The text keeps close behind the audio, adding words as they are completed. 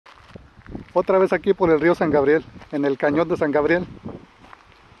Otra vez aquí por el río San Gabriel, en el cañón de San Gabriel.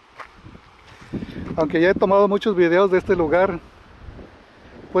 Aunque ya he tomado muchos videos de este lugar,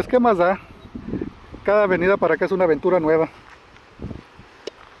 pues qué más da. Cada venida para acá es una aventura nueva.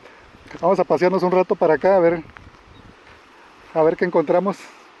 Vamos a pasearnos un rato para acá a ver qué encontramos.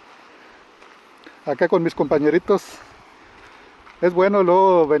 Acá con mis compañeritos. Es bueno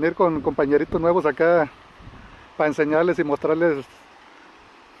luego venir con compañeritos nuevos acá para enseñarles y mostrarles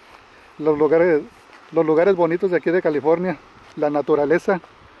los lugares bonitos de aquí de California, la naturaleza.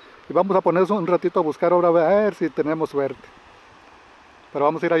 Y vamos a ponernos un ratito a buscar ahora a ver si tenemos suerte. Pero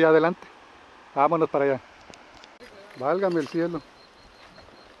vamos a ir allá adelante. Vámonos para allá. Válgame el cielo.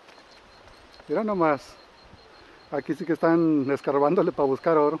 Mira nomás. Aquí sí que están escarbándole para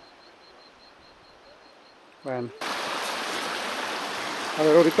buscar oro. Bueno. A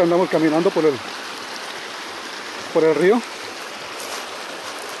ver, ahorita andamos caminando por el río.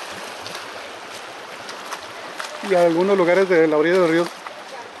 Y a algunos lugares de la orilla del río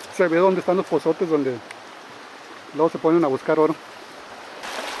se ve dónde están los pozotes donde luego se ponen a buscar oro.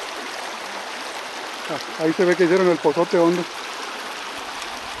 Ahí se ve que hicieron el pozote hondo.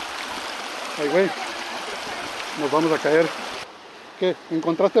 Ay, güey, nos vamos a caer. ¿Qué?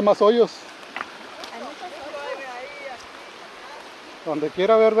 ¿Encontraste más hoyos? Donde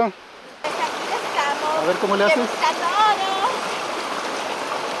quiera, ¿verdad? A ver cómo le haces.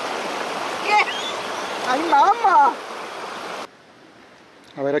 ¡Ay, mamá!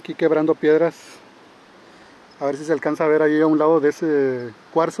 A ver, aquí quebrando piedras. A ver si se alcanza a ver ahí a un lado de ese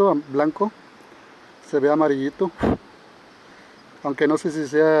cuarzo blanco. Se ve amarillito. Aunque no sé si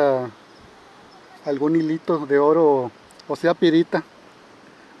sea algún hilito de oro o sea pirita.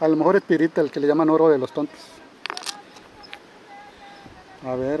 A lo mejor es pirita, el que le llaman oro de los tontos.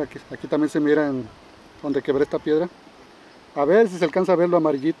 A ver, aquí también se mira en donde quebré esta piedra. A ver si se alcanza a ver lo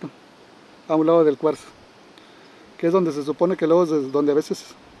amarillito a un lado del cuarzo, que es donde se supone que luego es donde a veces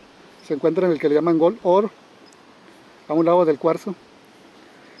se encuentra el que le llaman gold oro, a un lado del cuarzo,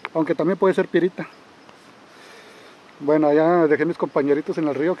 aunque también puede ser pirita. Bueno, allá dejé mis compañeritos en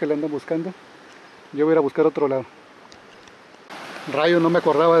el río que le andan buscando. Yo voy a ir a buscar otro lado. Rayo, no me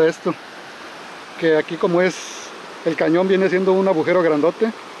acordaba de esto, que aquí como es el cañón viene siendo un agujero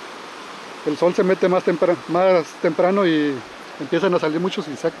grandote, el sol se mete más temprano y empiezan a salir muchos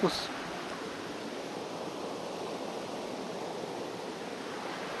insectos.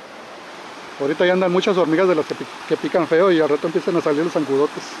 Ahorita ya andan muchas hormigas de las que pican feo y al rato empiezan a salir los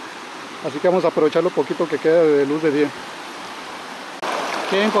zancudotes. Así que vamos a aprovechar lo poquito que queda de luz de día.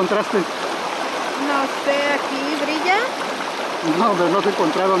 ¿Qué encontraste? No sé, aquí brilla. No, pero no se ha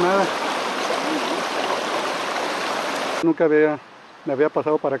encontrado nada. Nunca me había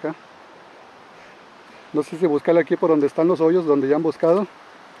pasado para acá. No sé si buscarle aquí por donde están los hoyos, donde ya han buscado.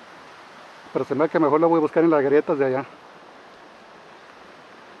 Pero se me da que mejor la voy a buscar en las grietas de allá.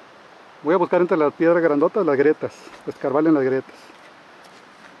 Voy a buscar entre las piedras grandotas las grietas, escarbarle en las grietas.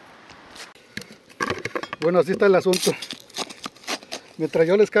 Bueno, así está el asunto. Mientras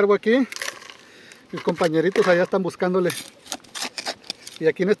yo le escarbo aquí, mis compañeritos allá están buscándole. Y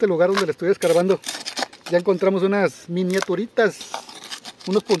aquí en este lugar donde le estoy escarbando, ya encontramos unas miniaturitas,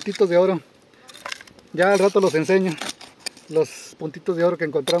 unos puntitos de oro. Ya al rato los enseño, los puntitos de oro que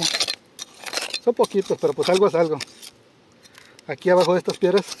encontramos. Son poquitos, pero pues algo es algo. Aquí abajo de estas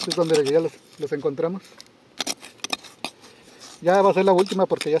piedras es donde ya los encontramos. Ya va a ser la última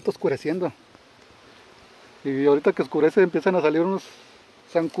porque ya está oscureciendo. Y ahorita que oscurece empiezan a salir unos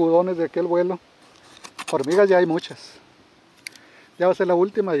zancudones de aquel vuelo. Hormigas ya hay muchas. Ya va a ser la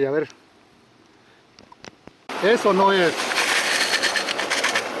última y a ver. Eso no es.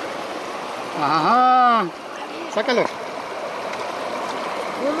 Ajá. Sácalo.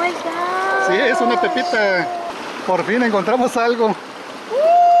 Oh my God. Sí, es una pepita. Por fin encontramos algo.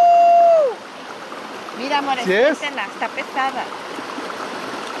 Mira, amor, ¿Sí es? está pesada.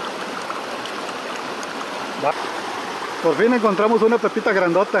 Por fin encontramos una pepita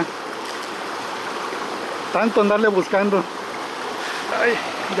grandota. Tanto andarle buscando. Ay,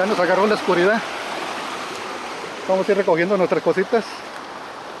 ya nos agarró la oscuridad. Vamos a ir recogiendo nuestras cositas.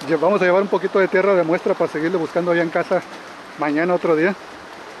 Vamos a llevar un poquito de tierra de muestra para seguirle buscando allá en casa mañana otro día.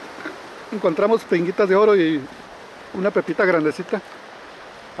 Encontramos pinguitas de oro y una pepita grandecita.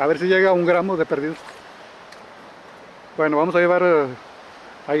 A ver si llega a 1 gramo de perdido. Bueno, vamos a llevar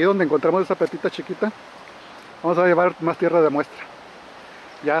ahí donde encontramos esa pepita chiquita. Vamos a llevar más tierra de muestra.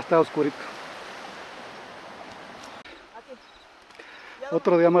 Ya está oscurito.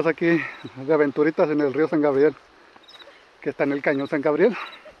 Otro día más aquí de aventuritas en el río San Gabriel, que está en el cañón San Gabriel,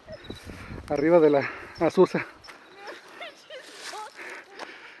 arriba de la Asuza.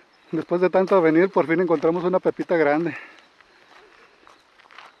 Después de tanto venir, por fin encontramos una pepita grande.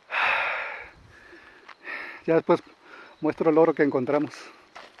 Ya después muestro el oro que encontramos.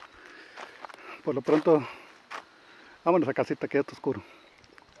 Por lo pronto, vámonos a casita que ya está oscuro.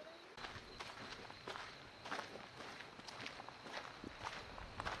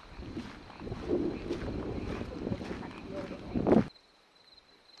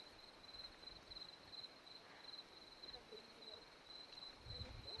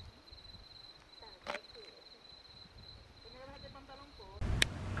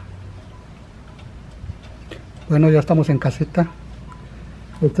 Bueno, ya estamos en casita.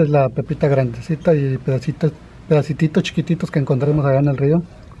 Esta es la pepita grandecita y pedacititos chiquititos que encontramos allá en el río.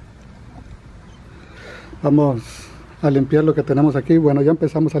 Vamos a limpiar lo que tenemos aquí. Bueno, ya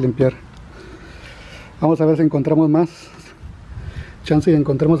empezamos a limpiar. Vamos a ver si encontramos más. Chance y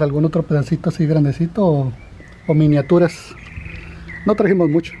encontremos algún otro pedacito así grandecito o miniaturas. No trajimos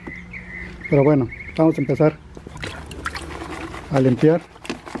mucho, pero bueno, vamos a empezar a limpiar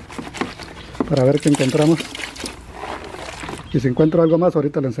para ver qué encontramos. Y si encuentro algo más,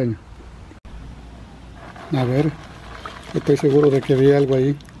 ahorita lo enseño. A ver, estoy seguro de que vi algo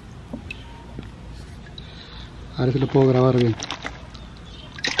ahí. A ver si lo puedo grabar bien.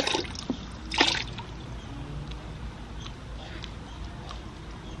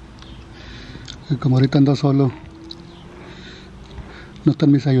 Y como ahorita ando solo, no están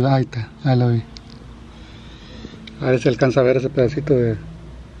mis ayudas. Ahí está, ahí lo vi. A ver si alcanza a ver ese pedacito de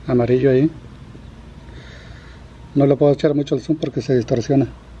amarillo ahí. No lo puedo echar mucho al zoom porque se distorsiona,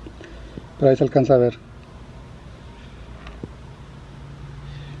 pero ahí se alcanza a ver.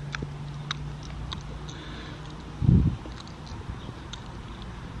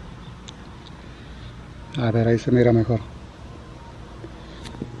 A ver, ahí se mira mejor.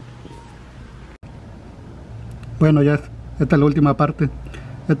 Bueno, ya esta es la última parte.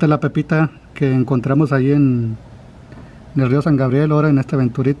 Esta es la pepita que encontramos ahí en el río San Gabriel, ahora en esta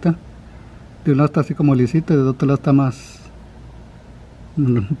aventurita. De un lado está así como lisita y de otro lado está más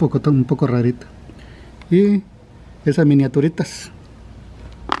un poco rarita. Y esas miniaturitas,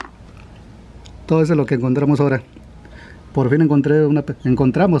 todo eso es lo que encontramos ahora. Por fin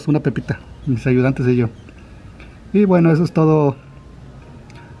encontramos una pepita, mis ayudantes y yo. Y bueno, eso es todo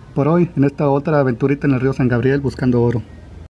por hoy en esta otra aventurita en el río San Gabriel buscando oro.